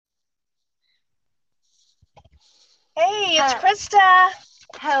Hey, it's Ha- Krista.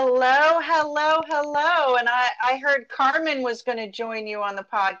 hello. And I heard Carmen was going to join you on the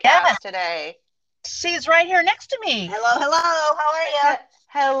Yeah, podcast today. she's right here next to me. Hello. How are you?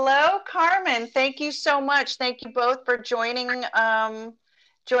 Hello, Carmen. Thank you so much. Thank you both for joining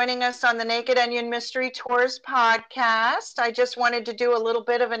us on the Naked Onion Mystery Tours podcast. I just wanted to do a little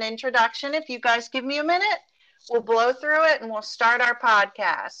bit of an introduction. If you guys give me a minute, we'll blow through it and we'll start our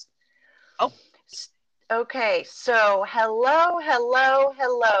podcast. Oh, Okay, so hello,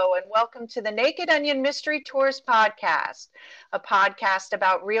 and welcome to the Naked Onion Mystery Tours podcast, a podcast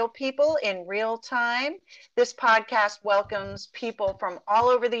about real people in real time. This podcast welcomes people from all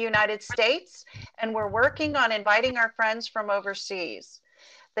over the United States, and we're working on inviting our friends from overseas.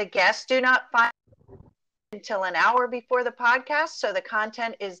 The guests do not find until an hour before the podcast, so the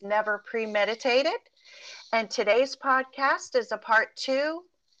content is never premeditated. And today's podcast is a part two: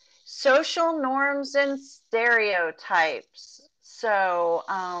 social norms and stereotypes.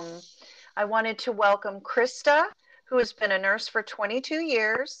 I wanted to welcome Krista, who has been a nurse for 22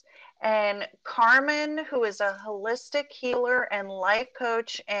 years, and Carmen, who is a holistic healer and life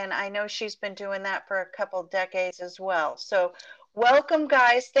coach. And I know she's been doing that for a couple decades as well. So, welcome,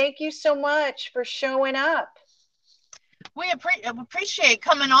 guys. Thank you so much for showing up. we appreciate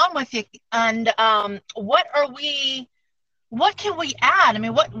coming on with you. And what can we add? I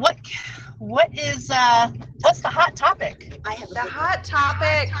mean, what's the hot topic? I have a The good hot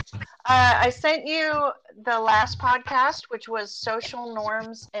topic, I sent you the last podcast, which was social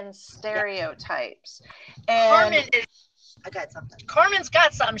norms and Yeah, stereotypes. And I got something. Carmen's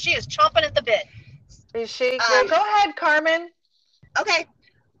got something. She is chomping at the bit. is she, well, go ahead, Carmen. Okay.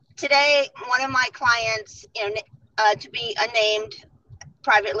 Today, one of my clients, to be unnamed,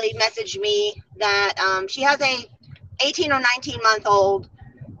 privately messaged me that she has a 18 or 19-month-old,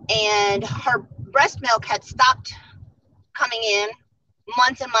 and her breast milk had stopped coming in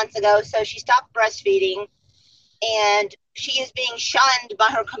months and months ago. So she stopped breastfeeding, and she is being shunned by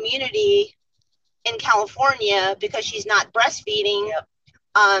her community in California because she's not breastfeeding.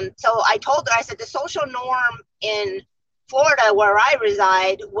 Yep. So I told her, I said, the social norm in Florida, where I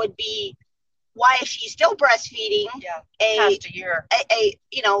reside, would be, why is she still breastfeeding? Yeah, A, past a year.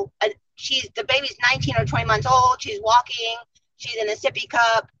 She's, the baby's 19 or 20 months old. She's walking. She's in a sippy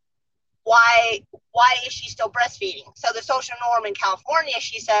cup. Why is she still breastfeeding? So the social norm in California,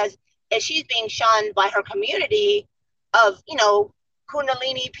 she says, is she's being shunned by her community of,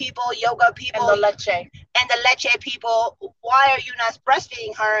 Kundalini people, yoga people, And the leche. and the leche people. Why are you not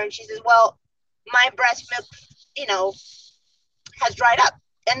breastfeeding her? And she says, well, my breast milk, has dried up.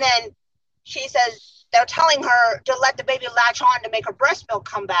 And then she says they're telling her to let the baby latch on to make her breast milk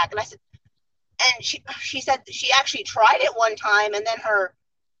come back. And I said, and she said she actually tried it one time, and then her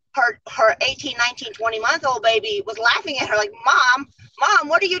 18, 19, 20-month old baby was laughing at her like, mom,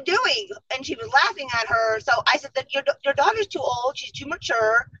 what are you doing? And she was laughing at her. So I said that your daughter's too old, she's too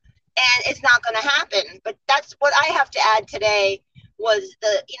mature, and it's not going to happen. But that's what I have to add today, was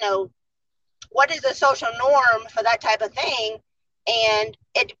what is the social norm for that type of thing. And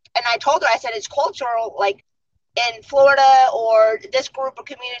I told her, I said, it's cultural. Like in Florida or this group of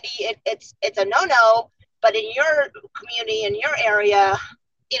community, it's a no-no. But in your community, in your area,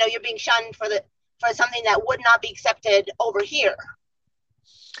 you're being shunned for something that would not be accepted over here.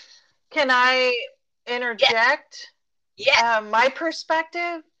 Can I Yeah. interject Yeah. my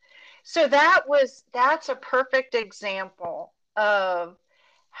perspective? So that's a perfect example of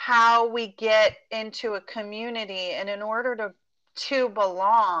how we get into a community, and in order to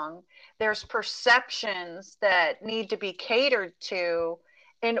belong, there's perceptions that need to be catered to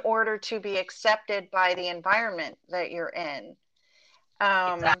in order to be accepted by the environment that you're in.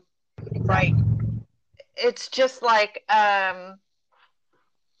 Um, Exactly. Right. it's just like,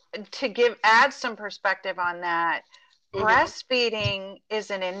 to add some perspective on that, Mm-hmm. breastfeeding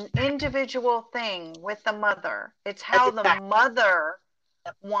is an individual thing with the mother. It's That's how the exactly. mother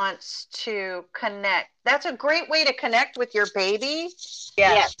wants to connect. That's a great way to connect with your baby. Yes.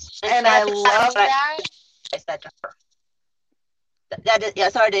 Yes. And I love that. I said to her. That is, yeah.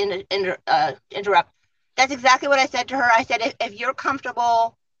 Sorry to interrupt. That's exactly what I said to her. I said, if you're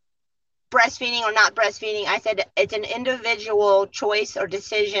comfortable breastfeeding or not breastfeeding, I said it's an individual choice or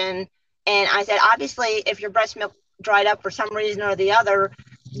decision. And I said, obviously, if your breast milk dried up for some reason or the other,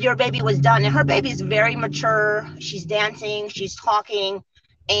 your baby was done. And her baby is very mature. She's dancing, she's talking,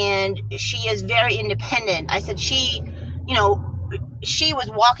 and she is very independent. I said you know, she was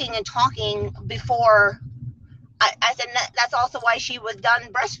walking and talking before. I said that's also why she was done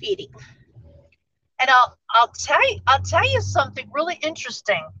breastfeeding. And I'll tell you something really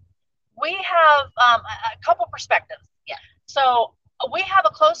interesting. we have a couple perspectives. Yeah. So we have a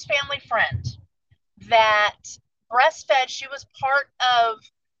close family friend that breastfed. She was part of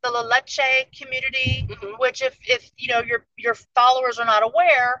the La Leche community, which if you know your followers are not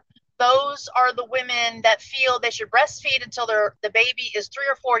aware, those are the women that feel they should breastfeed until the baby is 3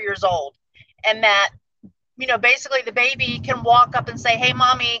 or 4 years old, and that basically the baby can walk up and say, "Hey,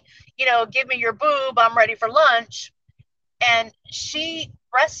 mommy, give me your boob. I'm ready for lunch." And she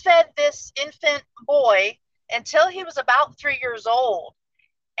breastfed this infant boy until he was about 3 years old.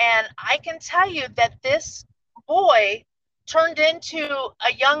 And I can tell you that this boy turned into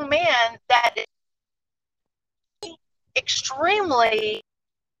a young man that is extremely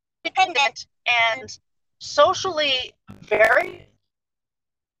independent and socially very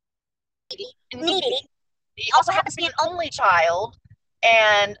needy. He also happens to be an only child,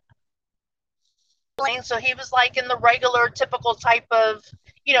 and so he was like in the regular typical type of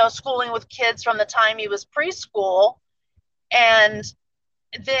schooling with kids from the time he was preschool. And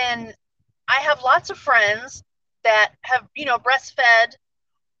then I have lots of friends that have breastfed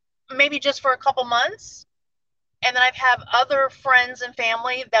maybe just for a couple months, and then I've had other friends and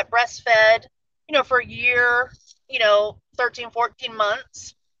family that breastfed for a year, 13, 14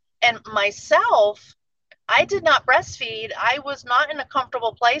 months. And myself, I did not breastfeed. I was not in a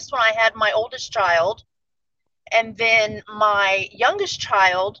comfortable place when I had my oldest child. And then my youngest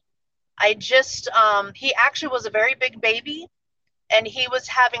child, he actually was a very big baby, and he was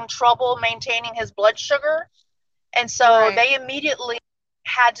having trouble maintaining his blood sugar. And so they immediately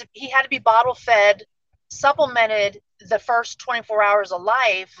he had to be bottle fed, supplemented the first 24 hours of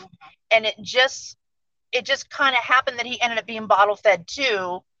life. And it just kind of happened that he ended up being bottle fed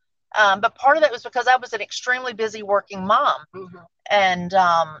too. But part of that was because I was an extremely busy working mom. And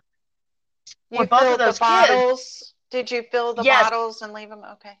you both filled of those the bottles. Kids, did you fill the yes, bottles and leave them?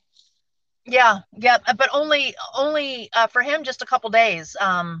 Okay. Yeah, but only for him just a couple days.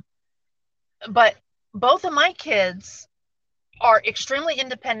 But both of my kids are extremely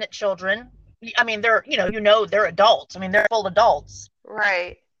independent children. I mean, they're they're adults. I mean, they're full adults.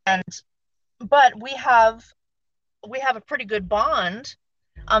 Right. And but we have a pretty good bond.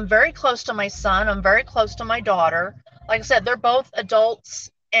 I'm very close to my son. I'm very close to my daughter. Like I said, they're both adults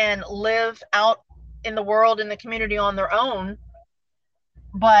and live out in the world, in the community on their own.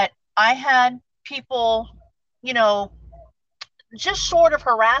 But I had people, just sort of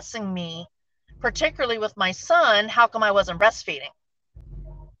harassing me, particularly with my son, how come I wasn't breastfeeding?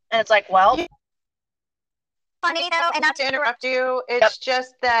 And it's like, well, funny though, and not to interrupt you, it's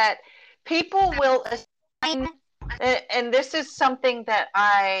just that people will assign, and this is something that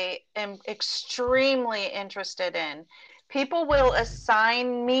I am extremely interested in. People will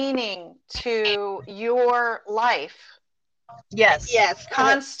assign meaning to your life. Yes.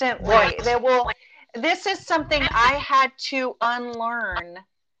 Constantly. Right. They will. This is something I had to unlearn.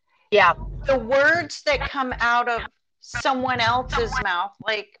 Yeah. The words that come out of someone else's mouth,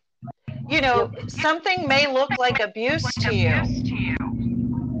 like, something may look like abuse to you.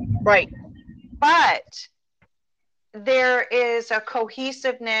 Right. But there is a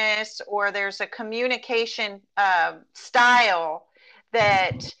cohesiveness, or there's a communication style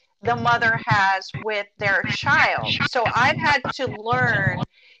that the mother has with their child. So I've had to learn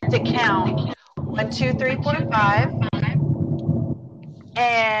to count 1, 2, 3, 4, 5,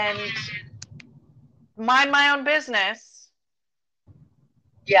 and mind my own business.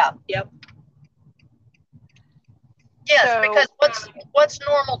 Yeah. Yep. Yes, so, because what's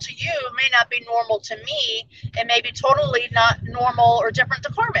normal to you may not be normal to me, and may be totally not normal or different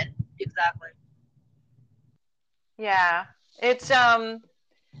to Carmen. Exactly. Yeah. It's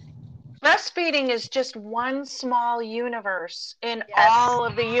breastfeeding is just one small universe in all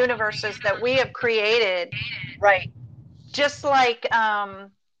of the universes that we have created. Right. Just like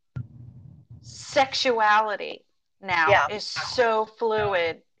sexuality now is so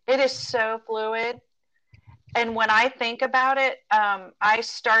fluid. It is so fluid. And when I think about it, I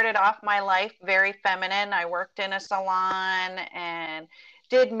started off my life very feminine. I worked in a salon and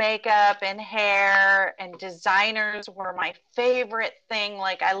did makeup and hair, and designers were my favorite thing.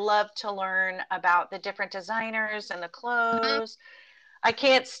 Like, I love to learn about the different designers and the clothes. I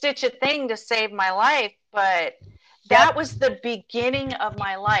can't stitch a thing to save my life, but that was the beginning of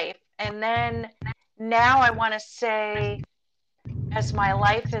my life. And then now I want to say, as my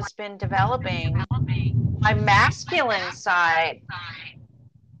life has been developing, my masculine side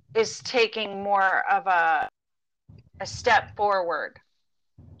is taking more of a step forward.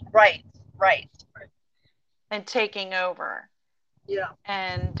 Right. And taking over. Yeah.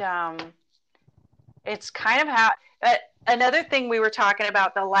 And it's kind of how Another thing we were talking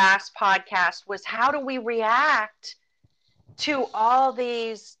about the last podcast was how do we react to all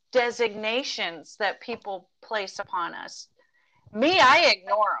these designations that people place upon us? Me, I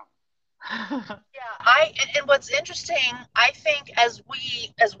ignore them. And what's interesting, I think as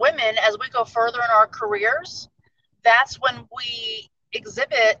women, as we go further in our careers, that's when we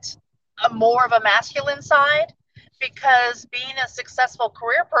exhibit more of a masculine side, because being a successful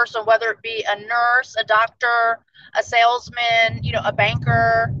career person, whether it be a nurse, a doctor, a salesman, a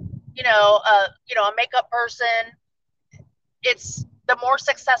banker, a makeup person, it's the more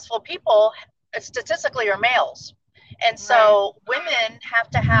successful people statistically are males. And so women have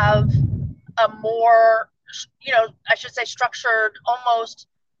to have a more, I should say structured, almost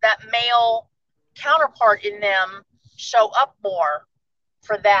that male counterpart in them show up more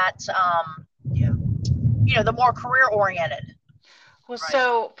for that, the more career oriented. Well,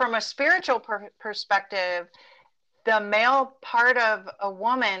 so from a spiritual perspective, the male part of a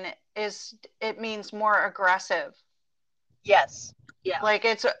woman it means more aggressive. Yes. Yeah. Like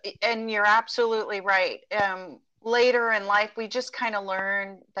and you're absolutely right. Later in life, we just kind of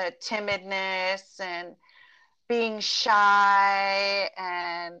learn that timidness and being shy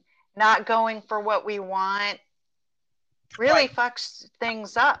and not going for what we want really fucks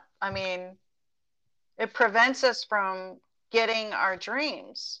things up. I mean, it prevents us from getting our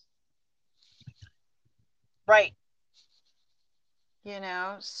dreams. Right.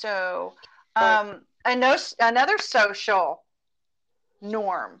 So another social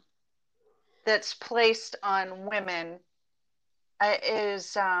norm that's placed on women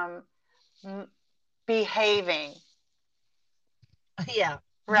is behaving. Yeah.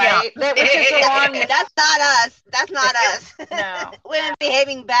 Right? Yeah. Which is along. That's not us. That's not us. No. Women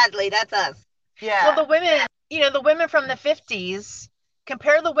behaving badly, that's us. Yeah. Well, the women from the 50s,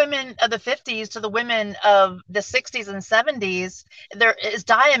 compare the women of the 50s to the women of the 60s and 70s, there is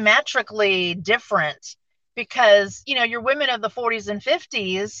diametrically different, because, your women of the 40s and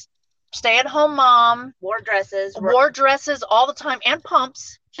 50s, stay-at-home mom, wore dresses all the time, and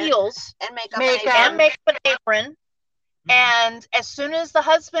pumps, heels, and makeup and apron. And as soon as the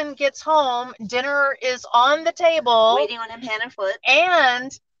husband gets home, dinner is on the table, waiting on him hand and foot.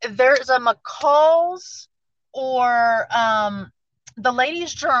 And there's a McCall's or the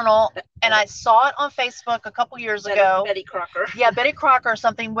Ladies' Journal, and I saw it on Facebook a couple years ago. Betty Crocker. Yeah, Betty Crocker or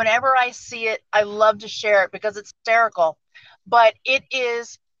something. Whenever I see it, I love to share it because it's hysterical. But it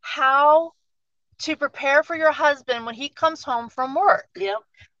is how to prepare for your husband when he comes home from work. Yep.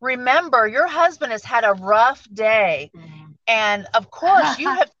 Remember, your husband has had a rough day. And of course, you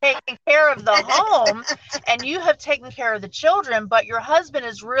have taken care of the home and you have taken care of the children, but your husband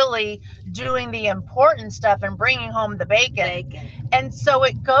is really doing the important stuff and bringing home the bacon. And so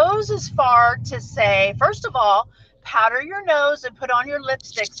it goes as far to say, first of all, powder your nose and put on your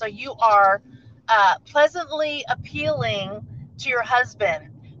lipstick so you are pleasantly appealing to your husband.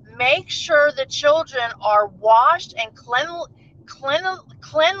 Make sure the children are washed and cleanly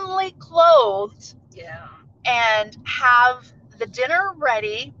clothed. Yeah. And have the dinner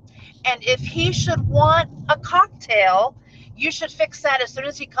ready. And if he should want a cocktail, you should fix that as soon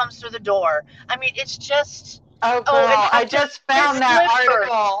as he comes through the door. I mean, it's just... Oh, girl, I just found that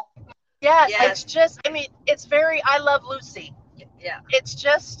article. Yes, it's just, it's very I Love Lucy. Yeah. It's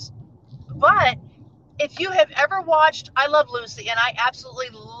just, but if you have ever watched I Love Lucy, and I absolutely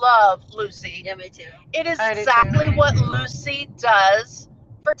love Lucy. Yeah, me too. It is exactly what Lucy does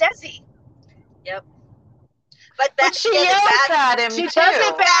for Desi. Yep. But she yells at him She too. does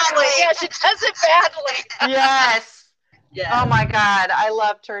it badly. Yeah, she does it badly. Yes. Yeah. Oh my God, I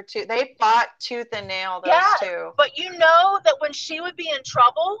loved her too. They fought tooth and nail, those two. But you know that when she would be in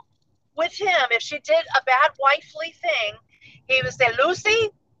trouble with him, if she did a bad wifely thing, he would say,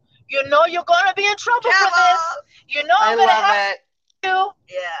 Lucy, you know you're going to be in trouble for this. You know I'm going to have to.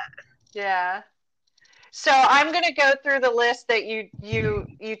 Yeah. So I'm going to go through the list that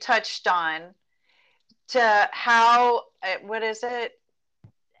you touched on to how, what is it?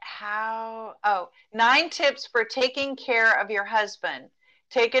 9 tips for taking care of your husband,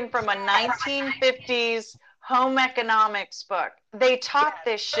 taken from a 1950s home economics book. They taught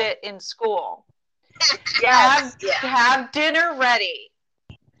this shit in school. Have dinner ready.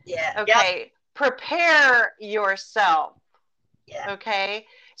 Yeah. Okay. Yep. Prepare yourself. Yeah. Okay.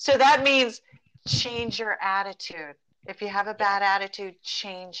 So that means change your attitude. If you have a bad attitude,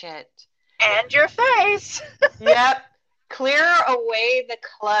 change it. And your face. Yep. Clear away the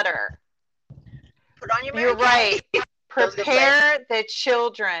clutter. Put on your You're right. Prepare the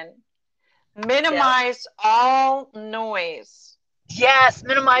children. Minimize all noise. Yes,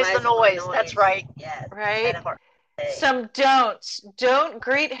 minimize the noise. That's right. Yeah. Right. Some don'ts. Don't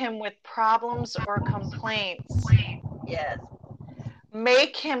greet him with problems or complaints. Yes.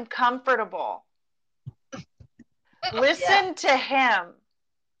 Make him comfortable. Listen to him.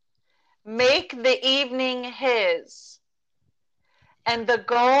 Make the evening his. And the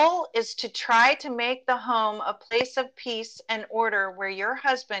goal is to try to make the home a place of peace and order where your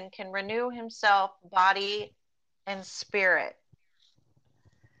husband can renew himself, body and spirit.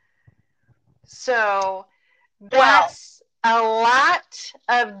 So that's a lot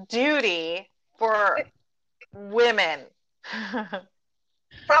of duty for women.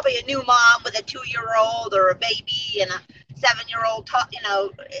 Probably a new mom with a 2-year-old or a baby and a 7-year-old,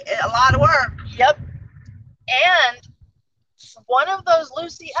 a lot of work. Yep. And one of those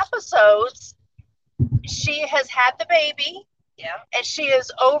Lucy episodes, she has had the baby. Yeah. And she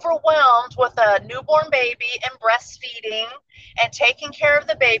is overwhelmed with a newborn baby and breastfeeding and taking care of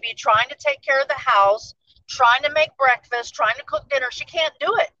the baby, trying to take care of the house, trying to make breakfast, trying to cook dinner. She can't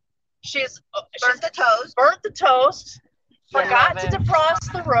do it. She's burnt the toast, forgot to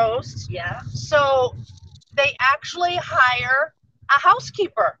defrost the roast. Yeah. So they actually hire a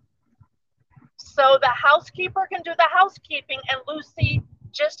housekeeper. So the housekeeper can do the housekeeping and Lucy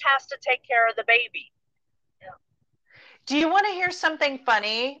just has to take care of the baby. Yeah. Do you want to hear something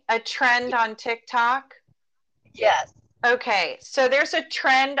funny? A trend on TikTok? Yes. Okay, so there's a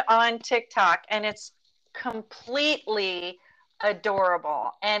trend on TikTok and it's completely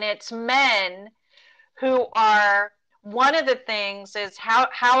adorable. And it's men who are, one of the things is how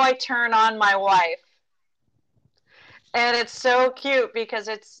I turn on my wife. And it's so cute because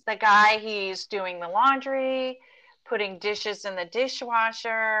it's the guy, he's doing the laundry, putting dishes in the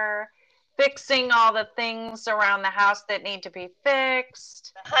dishwasher, fixing all the things around the house that need to be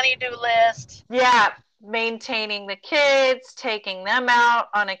fixed. The honey-do list. Yeah, maintaining the kids, taking them out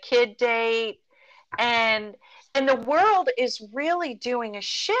on a kid date. And the world is really doing a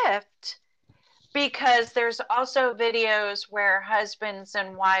shift because there's also videos where husbands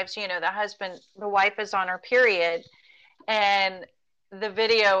and wives, the wife is on her period. And the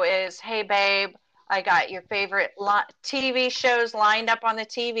video is, hey, babe, I got your favorite TV shows lined up on the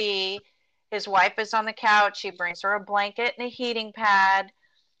TV. His wife is on the couch. He brings her a blanket and a heating pad.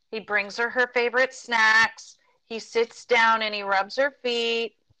 He brings her her favorite snacks. He sits down and he rubs her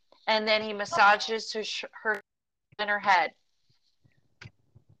feet. And then he massages her in her head.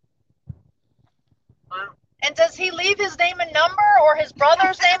 Wow. And does he leave his name and number or his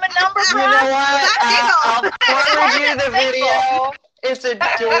brother's name and number? You know what? I'll forward you the video. It's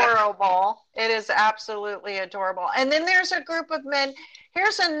adorable. It is absolutely adorable. And then there's a group of men.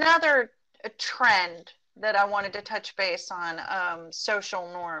 Here's another trend that I wanted to touch base on,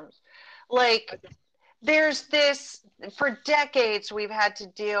 social norms. Like, there's this, for decades, we've had to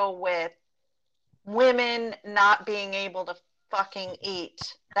deal with women not being able to fucking eat.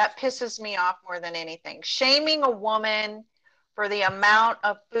 That pisses me off more than anything. Shaming a woman for the amount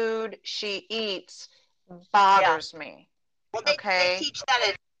of food she eats bothers me. Well, they teach that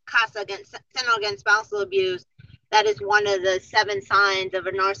at CASA, Center Against Spousal Abuse. That is one of the 7 signs of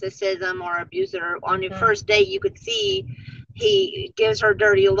a narcissism or abuser. On your first date, you could see he gives her a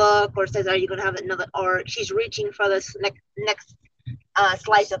dirty look or says, are you going to have another, or she's reaching for this next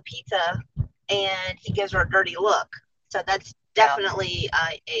slice of pizza and he gives her a dirty look. So that's definitely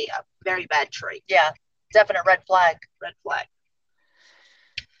a very bad trait. Yeah, definite red flag. Red flag.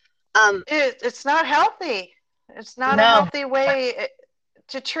 It's not healthy. It's not a healthy way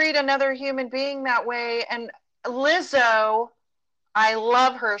to treat another human being that way. And Lizzo, I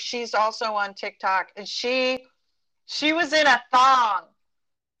love her. She's also on TikTok, and she was in a thong.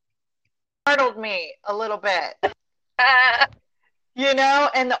 Startled me a little bit.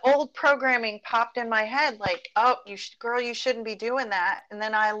 And the old programming popped in my head, like, oh, girl, you shouldn't be doing that. And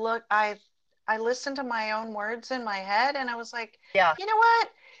then I listened to my own words in my head, and I was like, yeah, you know what?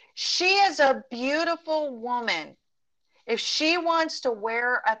 She is a beautiful woman. If she wants to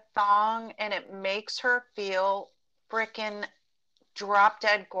wear a thong and it makes her feel freaking drop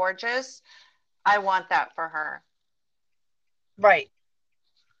dead gorgeous, I want that for her. Right.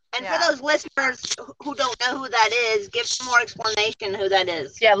 And for those listeners who don't know who that is, give some more explanation who that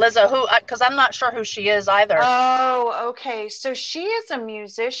is. Yeah, Lizzo, because I'm not sure who she is either. Oh, okay. So she is a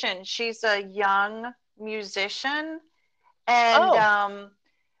musician. She's a young musician. And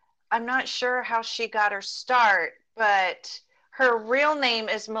I'm not sure how she got her start, but her real name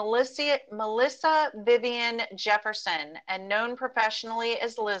is Melissa Vivian Jefferson, and known professionally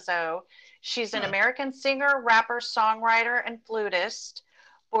as Lizzo. She's an American singer, rapper, songwriter, and flutist.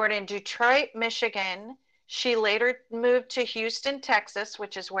 Born in Detroit, Michigan, she later moved to Houston, Texas,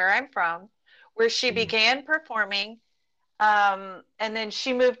 which is where I'm from, where she began performing. And then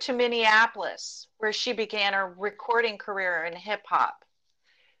she moved to Minneapolis, where she began her recording career in hip hop.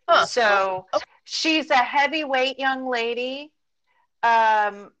 Huh. So she's a heavyweight young lady.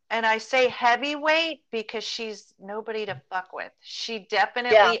 And I say heavyweight because she's nobody to fuck with. She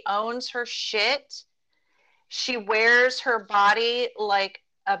definitely owns her shit. She wears her body like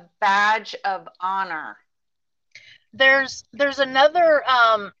a badge of honor. There's another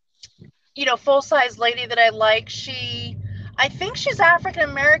full-size lady that I like. I think she's African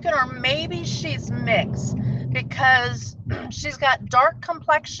American, or maybe she's mixed, because she's got dark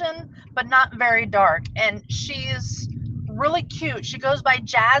complexion but not very dark, and she's really cute. She goes by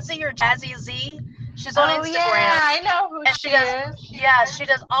Jazzy or Jazzy Z. She's on Instagram. Yeah, I know who she is. Yeah, she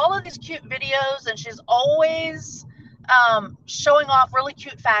does all of these cute videos, and she's always showing off really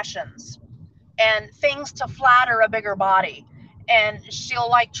cute fashions and things to flatter a bigger body. And she'll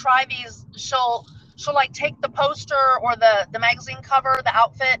like try these. She'll like take the poster or the magazine cover, the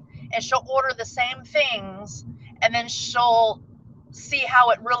outfit, and she'll order the same things, and then she'll see how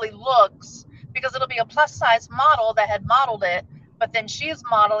it really looks, because it'll be a plus size model that had modeled it, but then she's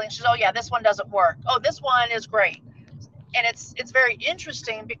modeling. She's, oh yeah, this one doesn't work. Oh, this one is great. And it's very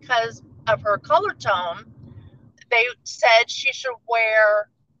interesting because of her color tone. They said she should wear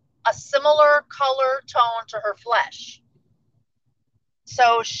a similar color tone to her flesh.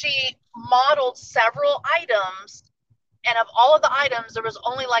 So she modeled several items, and of all of the items, there was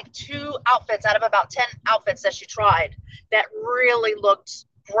only like 2 outfits out of about 10 outfits that she tried that really looked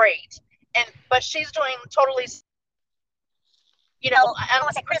great. But she's doing totally, I don't want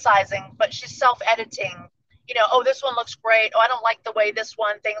to say criticizing, but she's self-editing. Oh, this one looks great. Oh, I don't like the way this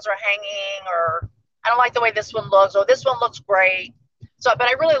one things are hanging, or I don't like the way this one looks. Oh, this one looks great. So, but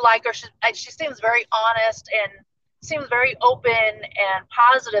I really like her. She seems very honest and seems very open and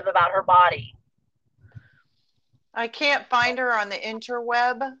positive about her body. I can't find her on the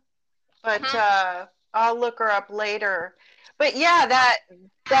interweb, but I'll look her up later. But yeah,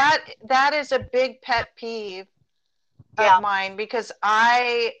 that is a big pet peeve of mine, because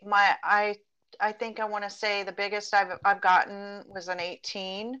I think I want to say the biggest I've gotten was an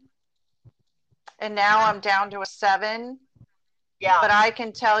 18, and now I'm down to a 7. Yeah. But I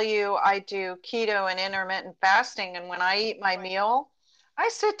can tell you, I do keto and intermittent fasting, and when I eat my meal, I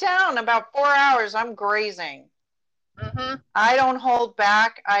sit down about 4 hours. I'm grazing. Mm-hmm. I don't hold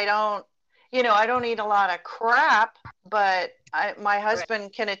back. I don't eat a lot of crap, but my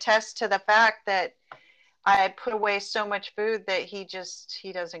husband can attest to the fact that I put away so much food that he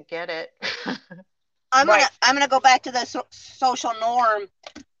doesn't get it. I'm gonna go back to the social norm.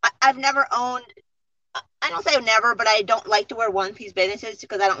 I've never owned. I don't say never, but I don't like to wear one-piece bathing suits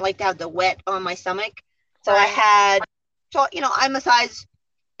because I don't like to have the wet on my stomach. So I'm a size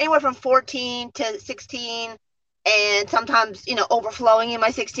anywhere from 14 to 16, and sometimes overflowing in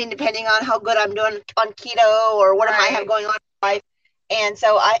my 16, depending on how good I'm doing on keto or what I might have going on in life. And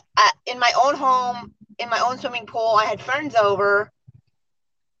so I in my own home, in my own swimming pool, I had friends over,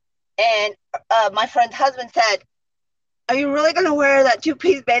 and my friend's husband said, "Are you really gonna wear that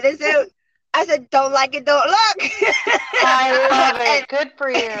 2-piece bathing suit?" I said, "Don't like it, don't look." I love it. Good for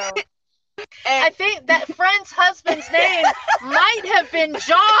you. And I think that friend's husband's name might have been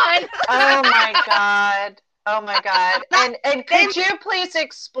John. Oh my God. Oh my God. And could you please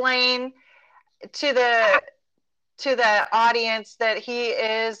explain to the audience that he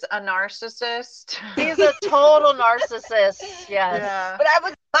is a narcissist? He's a total narcissist. Yes. Yeah. But I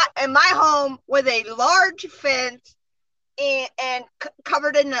was in my home with a large fence and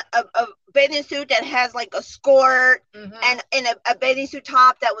covered in a bathing suit that has like a skirt, and in a bathing suit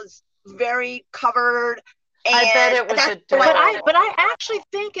top that was very covered. And I bet it was adorable. But I actually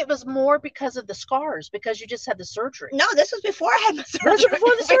think it was more because of the scars, because you just had the surgery. No, this was before I had my surgery. This was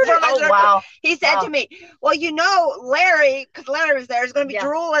before the surgery? Oh, wow. He said to me, "Well, Larry, because Larry was there, is going to be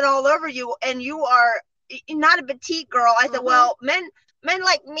drooling all over you, and you are not a petite girl." I said, "Well, men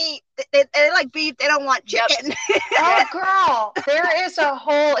like meat. They like beef. They don't want chicken." Yep. Oh, girl, there is a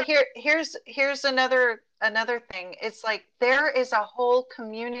whole here's another thing. It's like there is a whole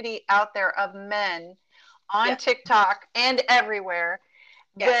community out there of men on TikTok and everywhere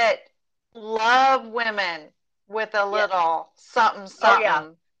that love women with a little something.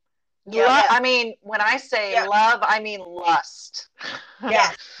 Oh, yeah. I mean, when I say love, I mean lust.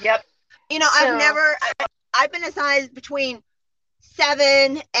 Yeah. Yep. I've been a size between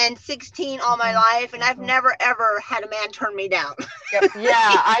 7 and 16 all my life, and I've never ever had a man turn me down.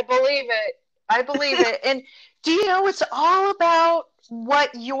 Yeah, I believe it. And do you know, it's all about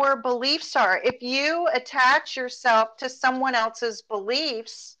what your beliefs are. If you attach yourself to someone else's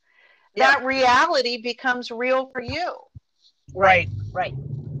beliefs, that reality becomes real for you. Right. Right.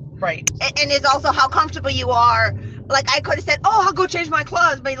 Right. And it's also how comfortable you are. Like I could have said, "Oh, I'll go change my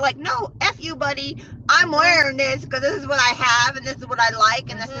clothes," but like, no, f you, buddy. I'm wearing this because this is what I have, and this is what I like,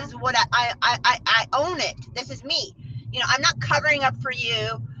 and this is what I own it. This is me. You know, I'm not covering up for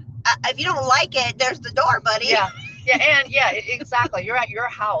you. If you don't like it, there's the door, buddy. Yeah. Yeah, and exactly. You're at your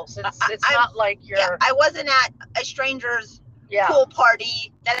house. It's not like you're. Yeah, I wasn't at a stranger's Yeah. pool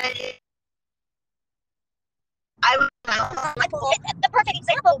party that I was at my pool. The perfect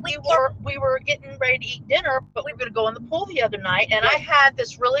example. We were getting ready to eat dinner, but we were going to go in the pool the other night, and I had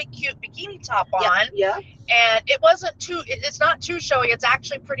this really cute bikini top on. Yeah. And it wasn't too. It's not too showy. It's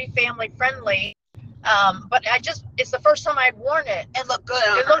actually pretty family friendly. But it's the first time I'd worn it. It looked good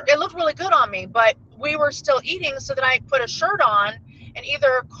on her. It looked really good on me, but we were still eating, so then I put a shirt on, and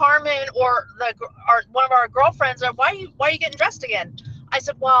either Carmen or one of our girlfriends are, why are you getting dressed again? I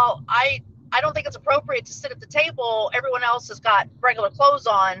said, well, I don't think it's appropriate to sit at the table. Everyone else has got regular clothes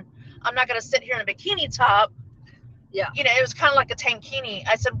on. I'm not going to sit here in a bikini top. Yeah. You know, it was kind of like a tankini.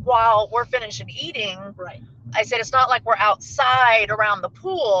 I said, while we're finishing eating, Right. I said, it's not like we're outside around the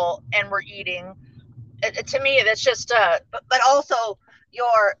pool and we're eating. To me, that's just but also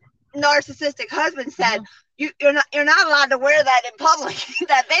your narcissistic husband said you're not allowed to wear that in public.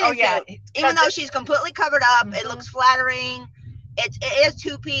 That bathing suit, even though she's completely covered up, it looks flattering. It is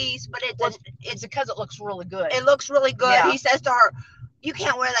two-piece, but it's because it looks really good. It looks really good. Yeah. He says to her, "You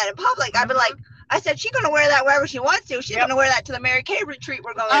can't wear that in public." I'd be like, I said, she's gonna wear that wherever she wants to. She's gonna wear that to the Mary Kay retreat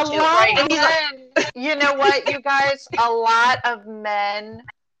we're going to. Right. And like, you know what, you guys, a lot of men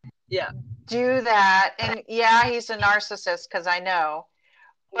do that. And yeah, he's a narcissist, because I know.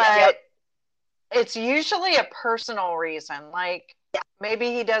 But it's usually a personal reason. Like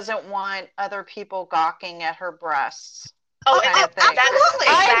maybe he doesn't want other people gawking at her breasts. Oh, absolutely.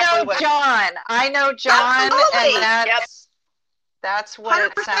 I know John, absolutely. And that's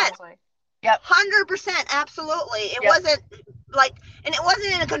what 100%. It sounds like. Yep, 100%, absolutely. It wasn't like, and it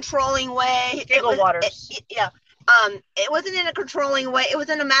wasn't in a controlling way. Giggle waters. It wasn't in a controlling way. It was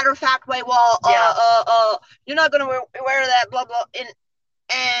in a matter of fact way. Well, you're not gonna wear that, blah blah.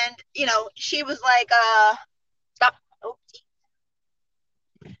 And you know, she was like, stop. Oh,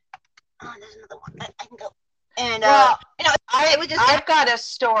 there's another one. I can go. And you know, it was just. I've got a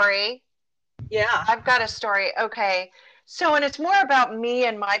story. Yeah, I've got a story. Okay. So, and it's more about me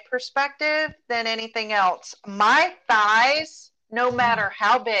and my perspective than anything else. My thighs, no matter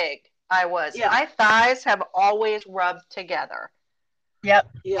how big I was, my thighs have always rubbed together. Yep.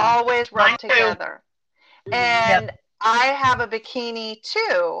 Always rubbed together. And I have a bikini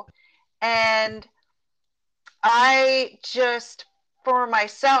too. And I just, for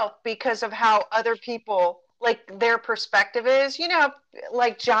myself, because of how other people, like their perspective is, you know,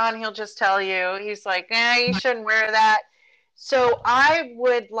 like John, he'll just tell you, he's like, you shouldn't wear that. So I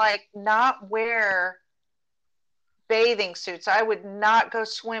would like not wear bathing suits. I would not go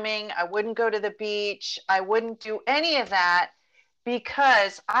swimming. I wouldn't go to the beach. I wouldn't do any of that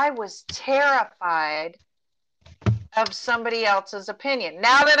because I was terrified of somebody else's opinion.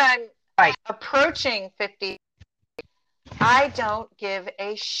 Now that I'm approaching 50, I don't give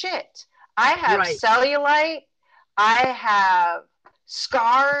a shit. I have cellulite. I have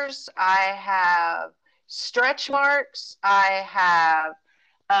scars. I have stretch marks. I have,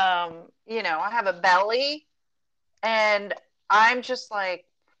 I have a belly, and I'm just like,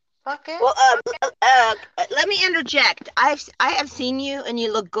 fuck it. Well, let me interject. I have seen you, and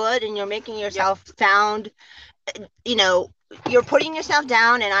you look good, and you're making yourself sound, you know, you're putting yourself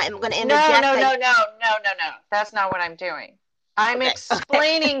down, and I'm going to interject. No. That's not what I'm doing. I'm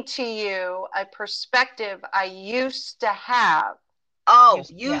explaining to you a perspective I used to have. Oh,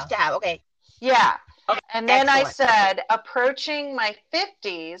 used to have. Okay. Yeah. Okay. And then I said, approaching my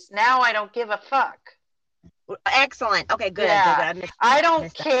 50s, now I don't give a fuck. Excellent. Okay, good. Yeah. Good. I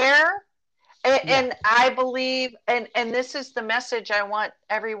don't care. And I believe, and this is the message I want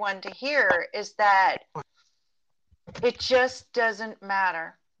everyone to hear, is that it just doesn't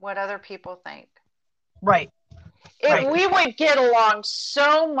matter what other people think. Right. We would get along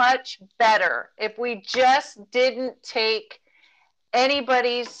so much better if we just didn't take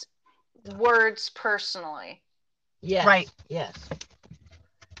anybody's words personally. Yes. Right. Yes.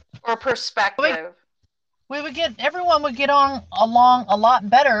 Or perspective. Everyone would get along a lot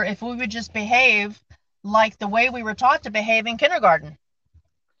better if we would just behave like the way we were taught to behave in kindergarten.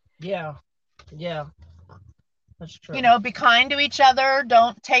 Yeah. Yeah. That's true. You know, be kind to each other.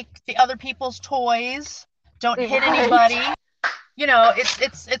 Don't take the other people's toys. Don't hit anybody. You know,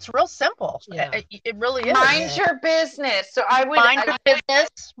 it's real simple. Yeah. It really is. Mind your business. So I would mind your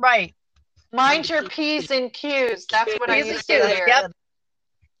business. Right. Mind your P's and Q's. That's what I P's and used to Q's. hear. Yep.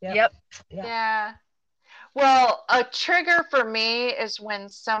 Yep. Yeah. Well, a trigger for me is when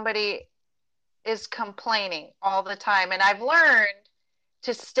somebody is complaining all the time. And I've learned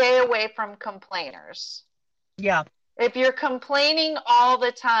to stay away from complainers. Yeah. If you're complaining all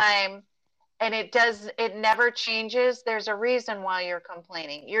the time and it never changes, there's a reason why you're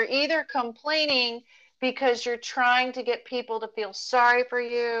complaining. You're either complaining because you're trying to get people to feel sorry for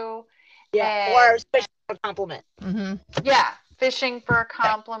you. Yeah. Or especially a compliment. Mm-hmm. Yeah. Fishing for a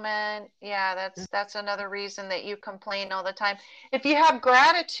compliment. Yeah, that's another reason that you complain all the time. If you have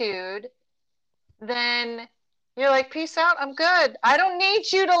gratitude, then you're like, peace out, I'm good. I don't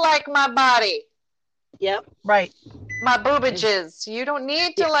need you to like my body. Yep. Right. My boobages. You don't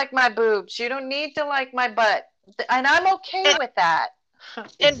need to like my boobs. You don't need to like my butt. And I'm okay with that.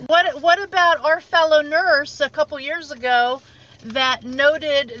 And what about our fellow nurse a couple years ago that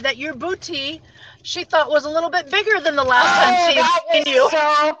noted that your booty she thought was a little bit bigger than the last time she seen you.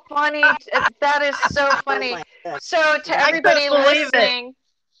 So funny. That is so funny. So to everybody listening,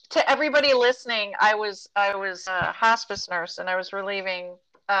 I was a hospice nurse and I was relieving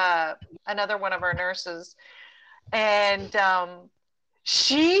another one of our nurses, and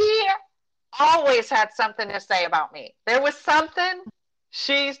she always had something to say about me. There was something.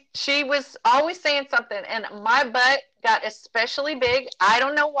 She was always saying something, and my butt got especially big. I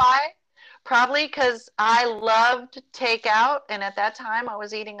don't know why. Probably because I loved takeout, and at that time I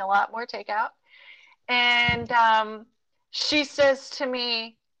was eating a lot more takeout. And she says to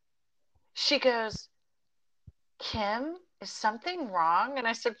me, she goes, Kim, is something wrong? And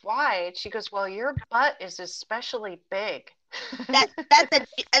I said, why? And she goes, well, your butt is especially big. That's a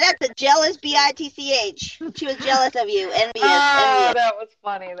jealous bitch. She was jealous of you, envious. Oh, that was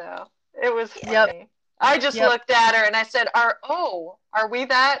funny though. It was funny. Yep. I just looked at her and I said, are we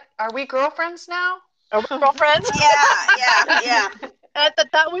girlfriends now? Are we girlfriends? Yeah.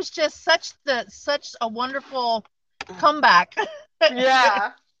 That was just such a wonderful comeback.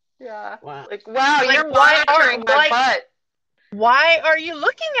 Yeah. Wow. Like, wow, you're monitoring my butt. Why are you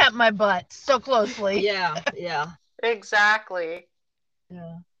looking at my butt so closely? Yeah. Exactly.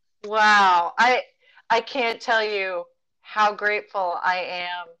 Yeah. Wow. I can't tell you how grateful I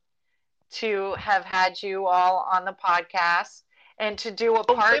am to have had you all on the podcast and to do a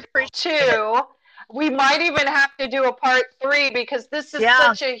part 2. We might even have to do a part 3 because this is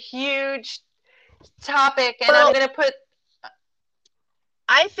such a huge topic, and I'm going to put...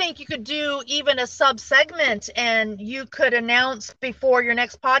 I think you could do even a sub-segment, and you could announce before your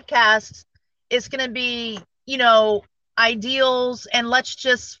next podcast it's going to be, ideals, and let's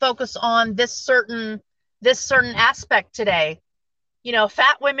just focus on this certain aspect today.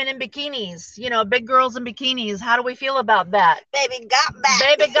 Fat women in bikinis, big girls in bikinis. How do we feel about that? Baby got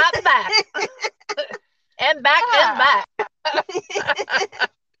back. And back.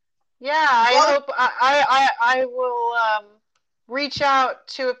 Yeah, I hope I will reach out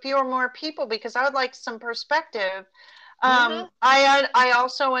to a few or more people because I would like some perspective. I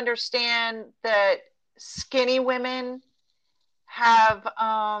also understand that skinny women have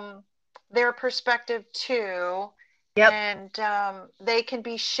their perspective too. Yep. And they can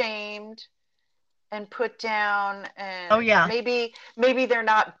be shamed and put down, and maybe they're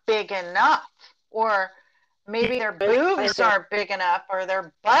not big enough, or maybe their boobs aren't big enough, or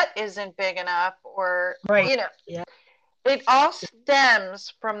their butt isn't big enough, or it all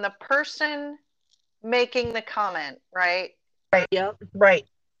stems from the person making the comment, right? Yep. Right.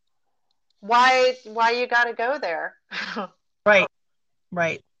 Why you got to go there? Right.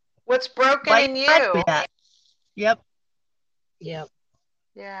 What's broken in you? Yep.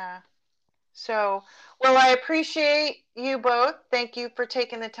 Yeah. So, well, I appreciate you both. Thank you for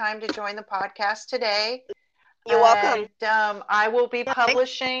taking the time to join the podcast today. You're welcome. And I will be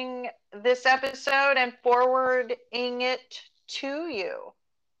publishing this episode and forwarding it to you.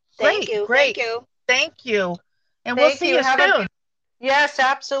 Thank you. Thank you. And we'll see you soon. Yes,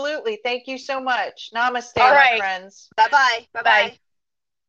 absolutely. Thank you so much. Namaste, my friends. Bye-bye.